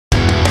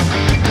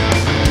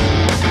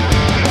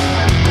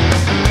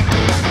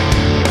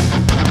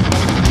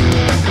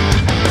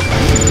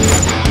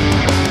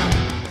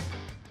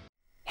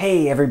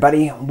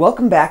everybody,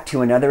 welcome back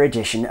to another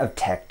edition of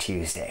Tech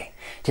Tuesday.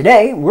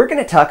 Today we're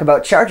going to talk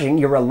about charging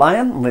your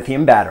RELiON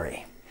lithium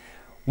battery.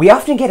 We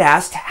often get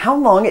asked how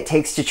long it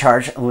takes to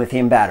charge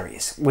lithium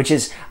batteries, which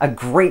is a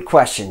great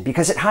question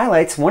because it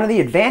highlights one of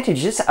the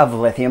advantages of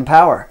lithium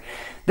power.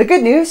 The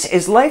good news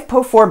is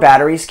LiFePO4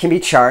 batteries can be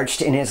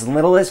charged in as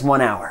little as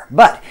 1 hour,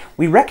 but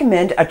we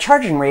recommend a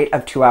charging rate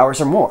of 2 hours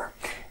or more.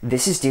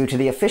 This is due to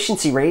the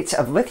efficiency rates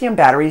of lithium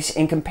batteries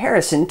in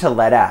comparison to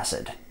lead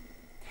acid.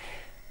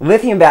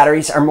 Lithium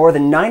batteries are more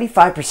than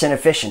 95%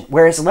 efficient,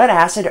 whereas lead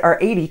acid are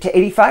 80 to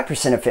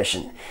 85%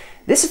 efficient.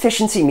 This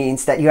efficiency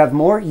means that you have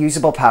more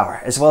usable power,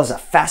 as well as a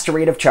faster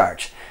rate of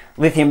charge.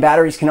 Lithium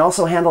batteries can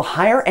also handle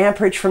higher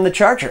amperage from the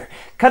charger,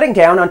 cutting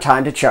down on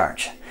time to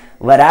charge.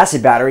 Lead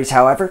acid batteries,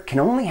 however, can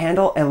only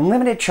handle a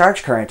limited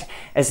charge current,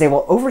 as they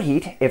will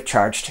overheat if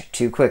charged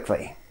too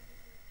quickly.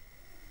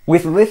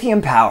 With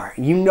lithium power,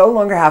 you no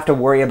longer have to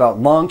worry about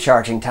long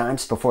charging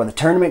times before the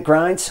tournament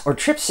grinds or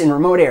trips in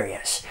remote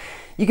areas.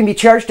 You can be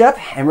charged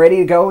up and ready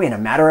to go in a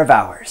matter of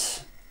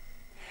hours.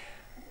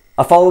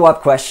 A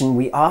follow-up question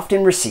we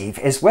often receive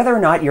is whether or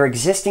not your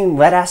existing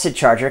lead-acid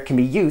charger can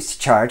be used to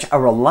charge a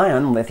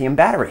RELiON lithium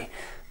battery.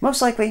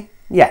 Most likely,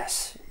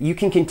 yes. You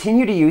can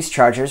continue to use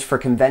chargers for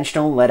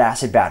conventional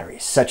lead-acid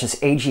batteries, such as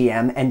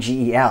AGM and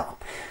GEL.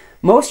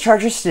 Most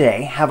chargers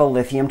today have a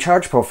lithium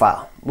charge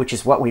profile, which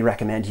is what we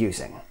recommend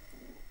using.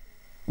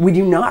 We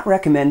do not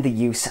recommend the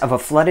use of a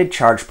flooded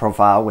charge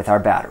profile with our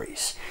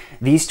batteries.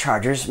 These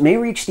chargers may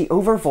reach the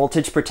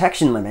overvoltage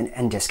protection limit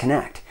and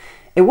disconnect.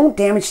 It won't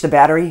damage the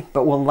battery,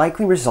 but will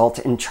likely result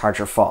in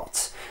charger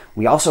faults.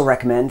 We also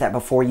recommend that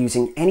before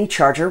using any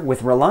charger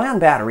with RELiON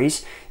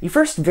batteries, you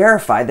first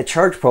verify the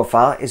charge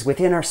profile is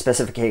within our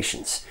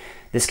specifications.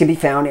 This can be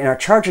found in our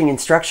charging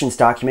instructions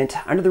document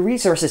under the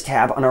Resources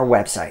tab on our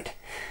website.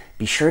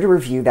 Be sure to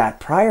review that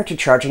prior to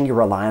charging your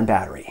RELiON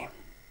battery.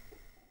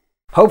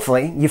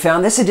 Hopefully, you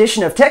found this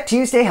edition of Tech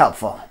Tuesday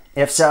helpful.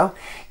 If so,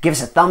 give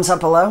us a thumbs up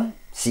below.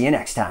 See you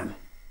next time.